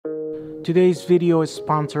Today's video is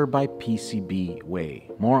sponsored by PCB Way.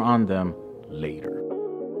 More on them later.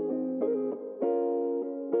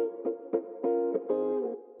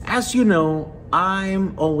 As you know,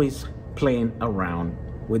 I'm always playing around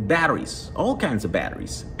with batteries, all kinds of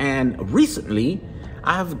batteries. And recently,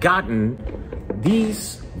 I've gotten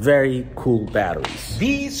these very cool batteries.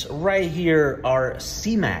 These right here are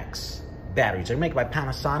Cmax batteries. They're made by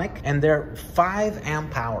Panasonic and they're 5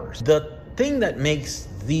 amp hours. The thing that makes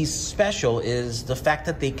these special is the fact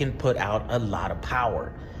that they can put out a lot of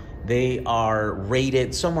power. They are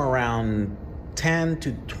rated somewhere around 10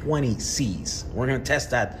 to 20 Cs. We're gonna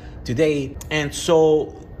test that today. And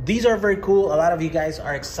so these are very cool. A lot of you guys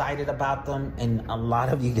are excited about them and a lot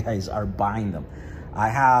of you guys are buying them. I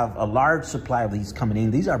have a large supply of these coming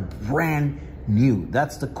in. These are brand new.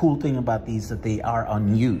 That's the cool thing about these, that they are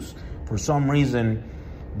unused. For some reason,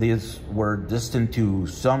 these were destined to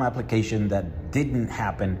some application that didn't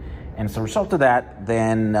happen. And as a result of that,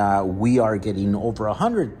 then we are getting over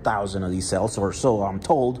 100,000 of these cells, or so I'm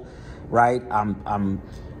told, right?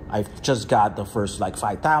 I've just got the first like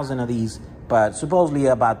 5,000 of these, but supposedly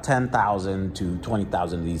about 10,000 to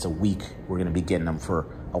 20,000 of these a week. We're gonna be getting them for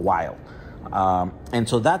a while. And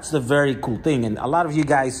so that's the very cool thing. And a lot of you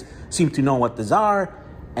guys seem to know what these are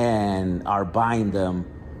and are buying them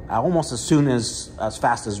almost as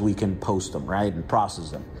fast as we can post them, right, and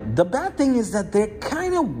process them. The bad thing is that they're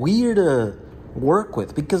kind of weird to work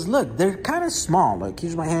with because look, they're kind of small. Like,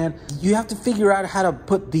 here's my hand. You have to figure out how to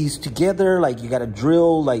put these together. Like, you got to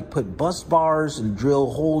drill, like put bus bars and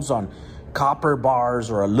drill holes on copper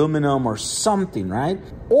bars or aluminum or something, right?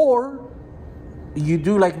 Or you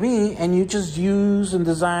do like me and you just use and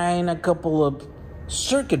design a couple of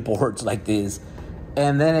circuit boards like this,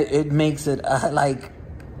 and then it makes it like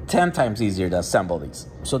 10 times easier to assemble these.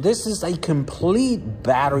 So this is a complete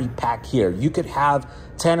battery pack here. You could have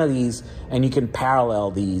 10 of these and you can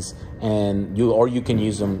parallel these, and you can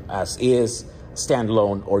use them as is,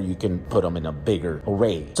 standalone, or you can put them in a bigger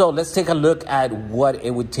array. So let's take a look at what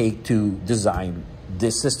it would take to design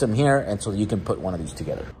this system here, and so you can put one of these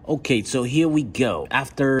together. Okay, so here we go.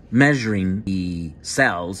 After measuring the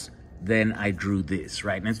cells, then I drew this,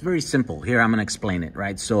 right? And it's very simple. Here, I'm gonna explain it,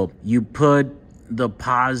 right? So you put the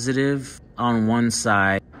positive on one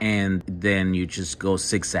side and then you just go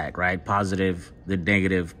zigzag, right? Positive, the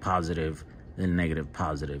negative, positive, then negative,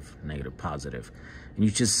 positive, negative, positive. And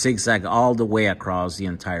you just zigzag all the way across the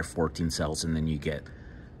entire 14 cells, and then you get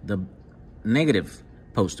the negative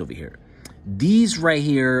post over here. These right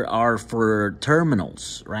here are for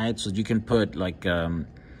terminals, right? So you can put like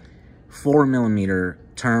 4mm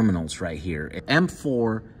terminals right here.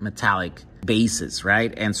 M4 metallic bases,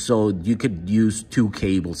 right? And so you could use 2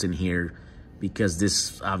 cables in here because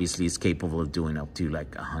this obviously is capable of doing up to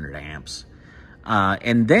like 100 amps.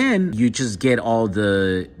 And then you just get all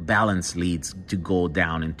the balance leads to go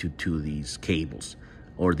down into 2 of these cables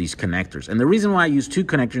or these connectors. And the reason why I use 2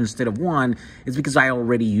 connectors instead of 1 is because I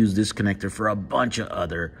already use this connector for a bunch of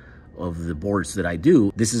other of the boards that I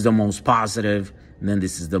do. This is the most positive, and then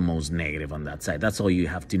this is the most negative on that side. That's all you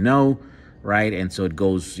have to know, right? And so it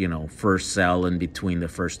goes, you know, first cell in between the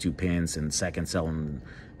first 2 pins, and second cell in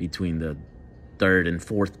between the 3rd and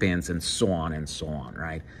 4th pins, and so on,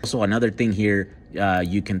 right? So another thing here,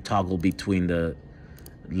 you can toggle between the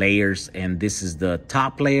layers, and this is the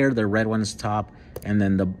top layer, the red one is top, and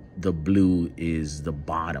then the blue is the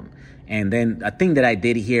bottom. And then a thing that I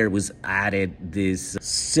did here was added this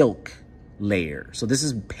silk layer. So this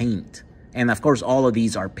is paint. And of course, all of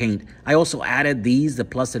these are paint. I also added these, the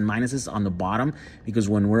plus and minuses on the bottom, because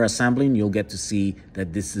when we're assembling, you'll get to see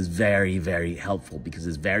that this is very, very helpful, because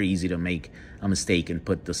it's very easy to make a mistake and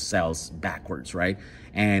put the cells backwards, right?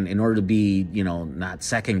 And in order to be, you know, not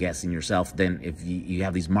second guessing yourself, then if you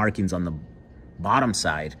have these markings on the bottom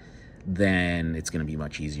side, then it's going to be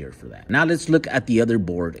much easier for that. Now let's look at the other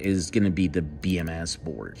board. Is going to be the BMS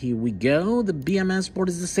board. Here we go. The BMS board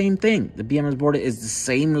is the same thing. The BMS board is the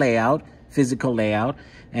same layout, physical layout.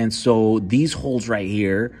 And so these holes right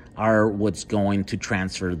here are what's going to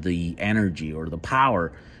transfer the energy or the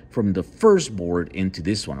power from the first board into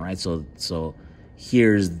this one, right? So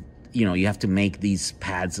here's, you know, you have to make these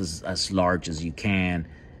pads as large as you can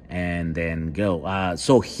and then go.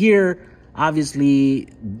 So here, obviously,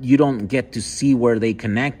 you don't get to see where they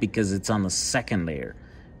connect because it's on the second layer.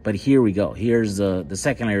 But here we go. Here's the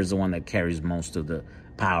second layer is the one that carries most of the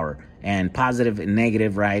power. And positive and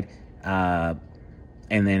negative, right? And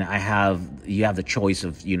then you have the choice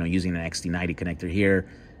of, you know, using an XT90 connector here,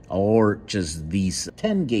 or just these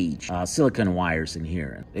 10 gauge silicon wires in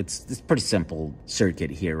here. It's pretty simple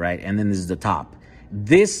circuit here, right? And then this is the top.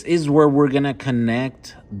 this is where we're gonna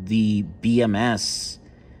connect the BMS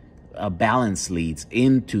balance leads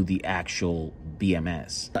into the actual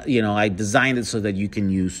BMS. You know, I designed it so that you can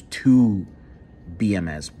use 2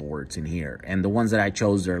 BMS boards in here, and the ones that I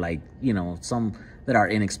chose are like, you know, some that are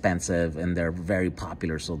inexpensive and they're very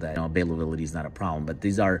popular, so that, you know, availability is not a problem. But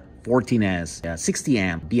these are 14S 60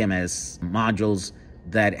 amp BMS modules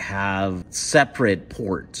that have separate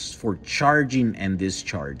ports for charging and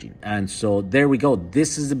discharging. And so there we go.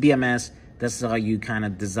 This is the BMS. That's how you kind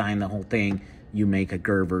of design the whole thing. You make a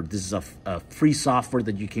Gerber. This is a free software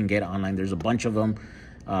that you can get online. There's a bunch of them,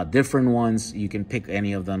 different ones. You can pick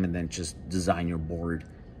any of them and then just design your board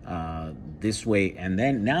this way. And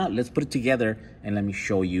then now let's put it together and let me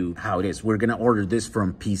show you how it is. We're gonna order this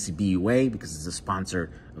from PCB because it's a sponsor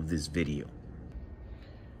of this video.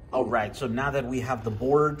 All right, so now that we have the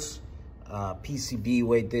boards,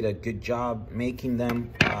 PCB did a good job making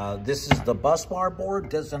them. This is the busbar board.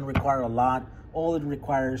 Doesn't require a lot. All it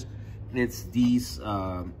requires, it's these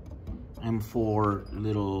M4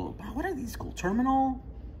 little, what are these called? Terminals?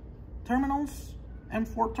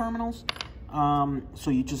 M4 terminals.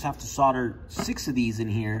 So you just have to solder 6 of these in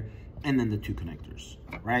here and then the 2 connectors,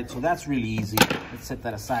 right? So that's really easy. Let's set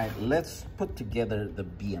that aside. Let's put together the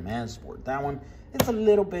BMS board. That one, it's a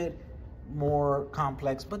little bit more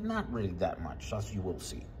complex, but not really that much, as you will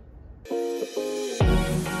see.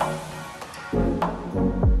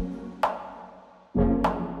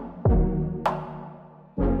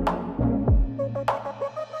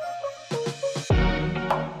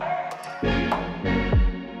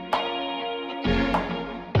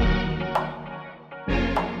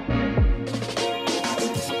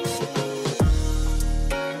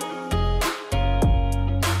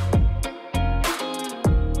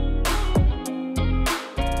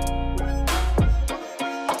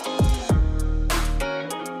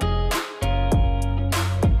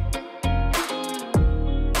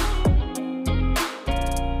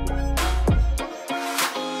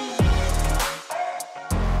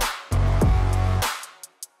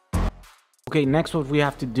 Okay, next what we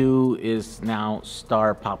have to do is now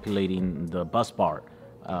start populating the busbar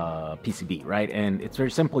PCB, right? And it's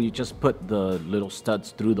very simple. You just put the little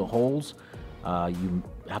studs through the holes. You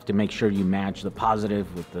have to make sure you match the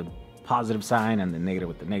positive with the positive sign and the negative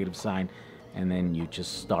with the negative sign. And then you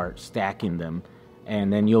just start stacking them.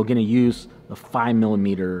 And then you're gonna use the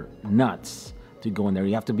 5mm nuts to go in there.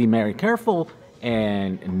 You have to be very careful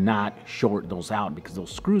and not short those out because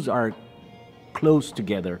those screws are close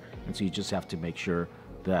together, and so you just have to make sure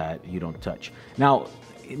that you don't touch. Now,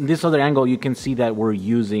 in this other angle, you can see that we're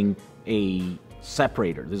using a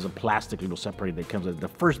separator. There's a plastic little separator that comes with the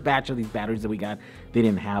first batch of these batteries that we got. They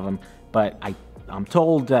didn't have them, but I'm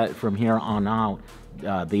told that from here on out,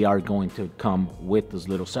 they are going to come with those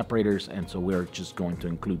little separators, and so we're just going to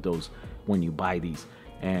include those when you buy these.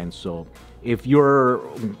 And so if you're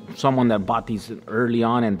someone that bought these early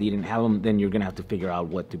on and didn't have them, then you're gonna have to figure out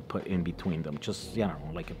what to put in between them. Just, you know,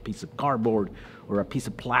 like a piece of cardboard or a piece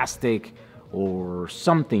of plastic or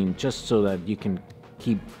something, just so that you can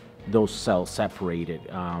keep those cells separated.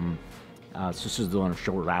 So this is the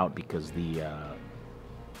short out because the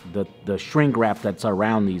shrink wrap that's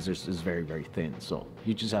around these is very, very thin. So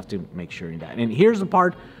you just have to make sure in that. And here's the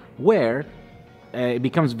part where it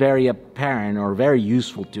becomes very apparent or very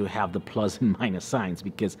useful to have the plus and minus signs,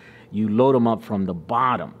 because you load them up from the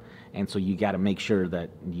bottom, and so you got to make sure that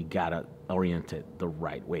you got to orient it the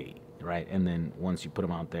right way, right? And then once you put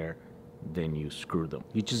them out there, then you screw them.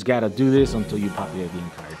 You just got to do this until you populate the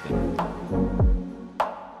entire thing.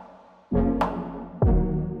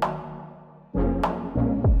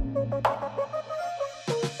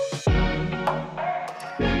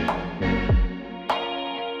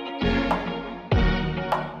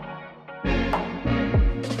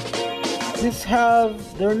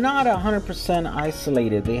 They're not 100%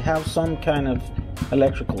 isolated. They have some kind of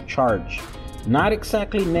electrical charge. Not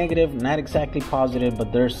exactly negative, not exactly positive,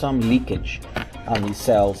 but there's some leakage on these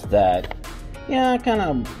cells that, yeah, kind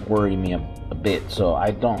of worry me a bit. So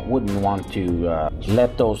I wouldn't want to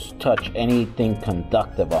let those touch anything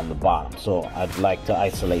conductive on the bottom. So I'd like to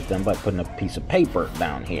isolate them by putting a piece of paper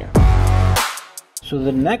down here. So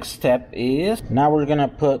the next step is, now we're gonna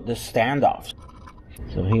put the standoffs.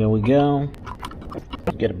 So here we go.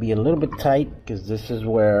 It's gonna be a little bit tight because this is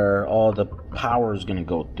where all the power is gonna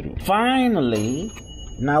go through. Finally,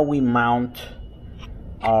 now we mount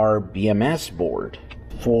our BMS board.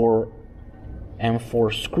 4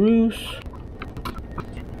 M4 screws,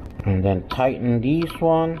 and then tighten these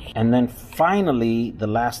ones. And then finally, the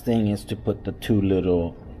last thing is to put the 2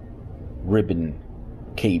 little ribbon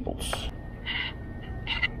cables.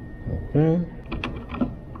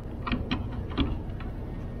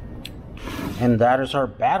 And that is our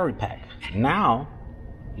battery pack. Now,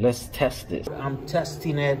 let's test this. I'm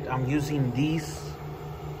testing it. I'm using these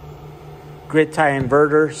grid tie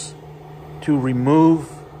inverters to remove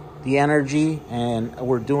the energy, and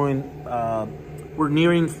we're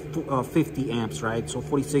nearing 50 amps, right? So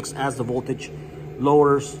 46, as the voltage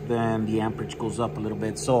lowers, then the amperage goes up a little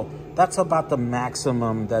bit. So that's about the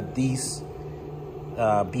maximum that these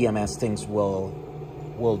BMS things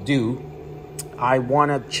will do. I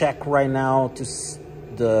want to check right now to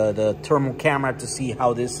the thermal camera to see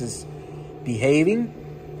how this is behaving,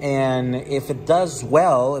 and if it does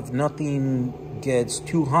well, if nothing gets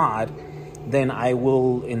too hot, then I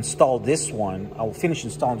will install this one. I will finish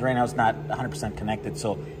installing it. Right now it's not 100% connected,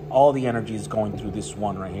 so all the energy is going through this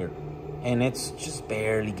one right here, and it's just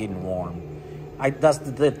barely getting warm. That's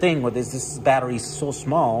the thing with this battery is so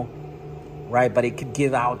small, right? But it could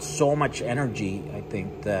give out so much energy, I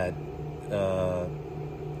think, that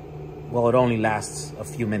well, it only lasts a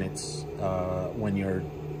few minutes when you're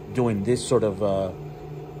doing this sort of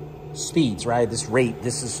speeds, right? This rate,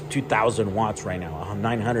 this is 2,000 watts right now,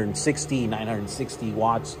 960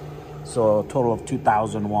 watts. So a total of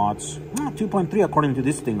 2,000 watts, 2.3 according to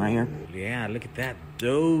this thing right here. Yeah, look at that.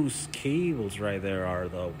 Those cables right there are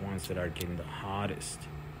the ones that are getting the hottest.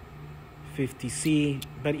 50C,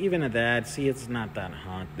 but even at that, see, it's not that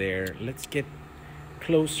hot there. Let's get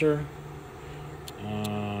closer.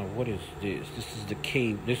 What is this? This is the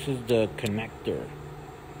cable. This is the connector,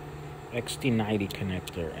 XT90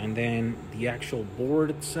 connector, and then the actual board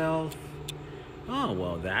itself. Oh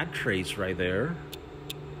well, that trace right there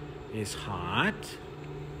is hot,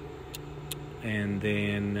 and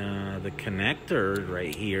then the connector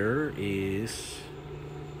right here is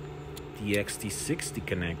the XT60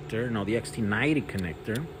 connector. No, the XT90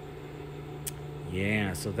 connector.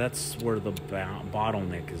 Yeah, so that's where the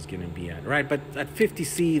bottleneck is going to be at, right? But at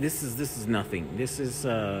 50C, this is nothing. This is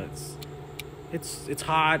it's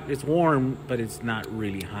hot, it's warm, but it's not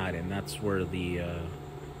really hot, and that's where it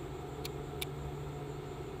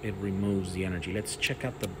removes the energy. Let's check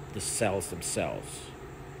out the cells themselves.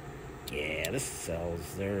 Yeah, the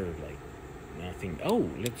cells, they're like nothing. Oh,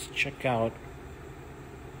 let's check out.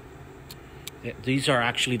 These are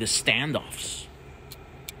actually the standoffs.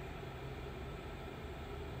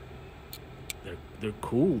 They're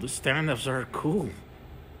cool. The standoffs are cool.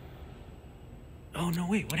 Oh, no,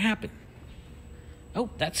 wait, what happened?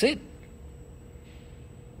 Oh, that's it.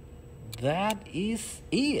 That is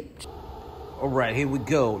it. All right, here we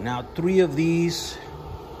go. Now, 3 of these.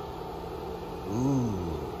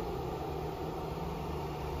 Ooh.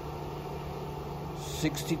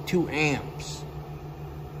 62 amps.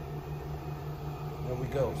 There we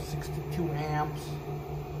go, 62 amps.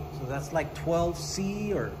 So that's like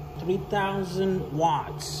 12C or 3,000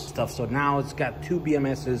 watts stuff. So now it's got 2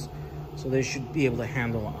 BMSs, so they should be able to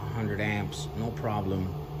handle 100 amps, no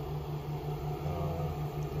problem.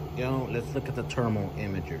 There we go. Let's look at the thermal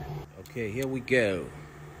imager. Okay, here we go.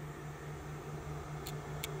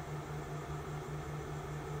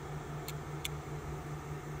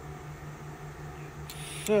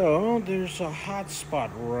 So there's a hot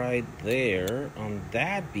spot right there on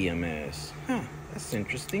that BMS. Huh, that's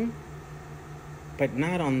interesting. But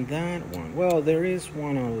not on that one. Well, there is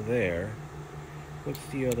one over there. What's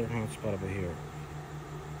the other hot spot over here?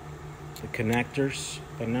 The connectors.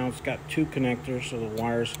 But now it's got 2 connectors, so the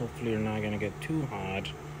wires hopefully are not going to get too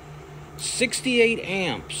hot. 68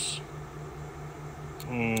 amps.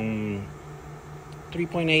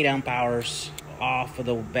 3.8 amp hours off of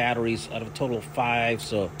the batteries out of a total of 5,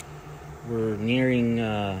 so we're nearing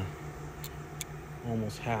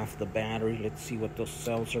almost half the battery. Let's see what those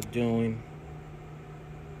cells are doing.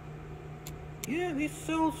 Yeah, these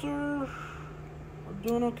cells are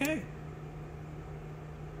doing okay.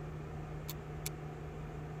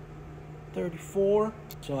 34.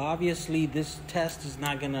 So obviously this test is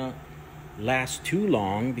not gonna last too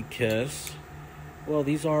long because, well,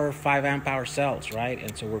 these are 5 amp hour cells, right?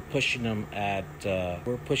 And so we're pushing them at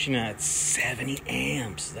 70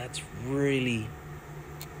 amps. That's really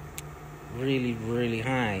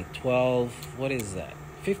high. 12, what is that?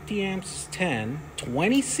 50 amps is 10.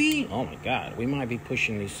 20C? Oh my God, we might be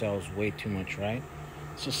pushing these cells way too much, right?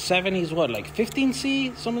 So 70 is what, like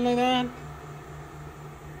 15C? Something like that?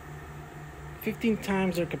 15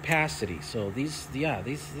 times their capacity. So this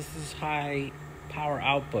is high power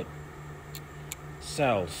output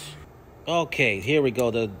cells. Okay, here we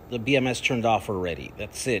go. The BMS turned off already.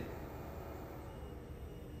 That's it.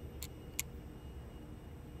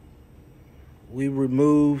 We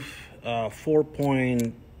remove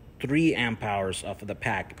 4.3 amp hours off of the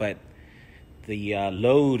pack, but the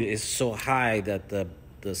load is so high that the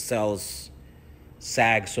cells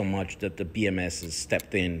sag so much that the BMS has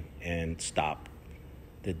stepped in and stopped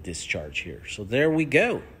the discharge here. So there we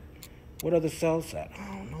go. What are the cells at?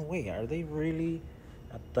 Oh, no way. Are they really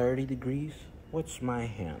at 30 degrees? What's my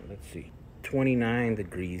hand? Let's see. 29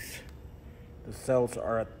 degrees. The cells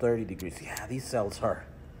are at 30 degrees. Yeah, these cells are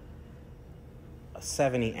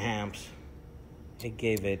 70 amps. They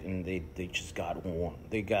gave it and they just got warm.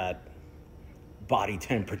 They got body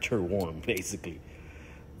temperature warm, basically.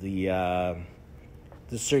 The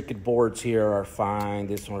circuit boards here are fine.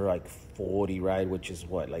 This one are like 40, right? Which is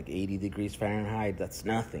what, like 80 degrees Fahrenheit? That's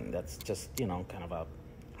nothing. That's just, you know, kind of a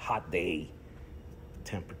hot day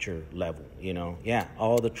temperature level, you know? Yeah,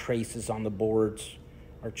 all the traces on the boards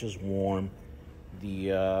are just warm.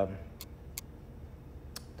 The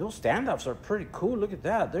those standoffs are pretty cool. Look at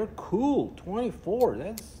that. They're cool.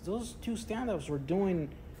 24. Those two standoffs were doing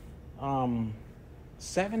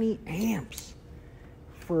 70 amps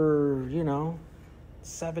for, you know,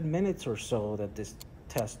 7 minutes or so that this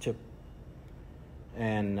test took.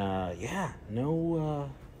 And yeah, no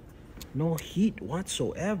heat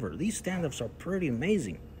whatsoever. These standoffs are pretty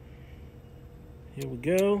amazing. Here we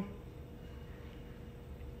go.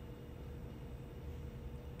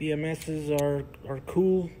 BMSs are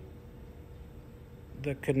cool.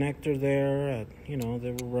 The connector there, you know, they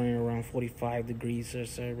were running around 45 degrees,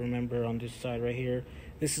 as I remember, on this side right here.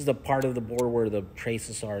 This is the part of the board where the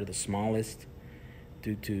traces are the smallest,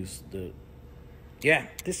 due to the. Yeah,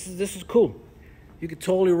 this is cool. You could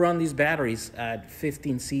totally run these batteries at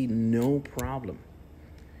 15C, no problem.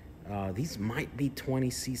 These might be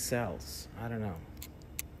 20C cells. I don't know.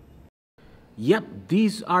 Yep,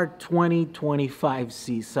 these are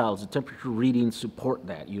 25C cells. The temperature readings support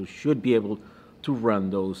that. You should be able to run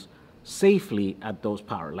those safely at those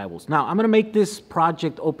power levels. Now, I'm going to make this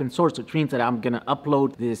project open source, which means that I'm going to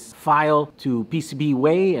upload this file to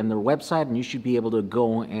PCBWay and their website, and you should be able to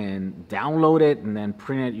go and download it and then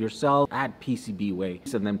print it yourself at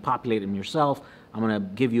PCBWay, and then populate them yourself. I'm going to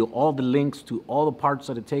give you all the links to all the parts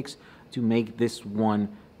that it takes to make this one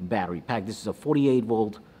battery pack. This is a 48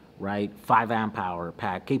 volt, right, 5 amp hour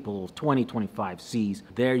pack capable of 25 Cs.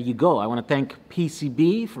 There you go. I want to thank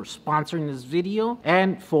PCB for sponsoring this video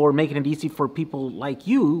and for making it easy for people like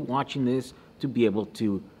you watching this to be able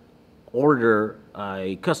to order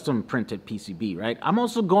a custom printed PCB, right? I'm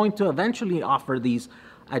also going to eventually offer these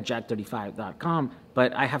at jack35.com,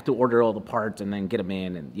 but I have to order all the parts and then get them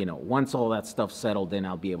in, and you know, once all that stuff's settled, then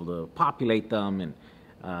I'll be able to populate them and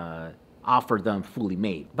offer them fully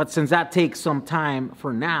made. But since that takes some time,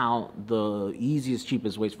 for now, the easiest,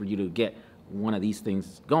 cheapest ways for you to get one of these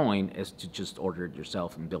things going is to just order it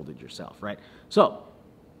yourself and build it yourself, right? So,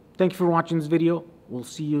 thank you for watching this video. We'll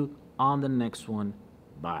see you on the next one.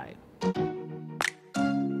 Bye.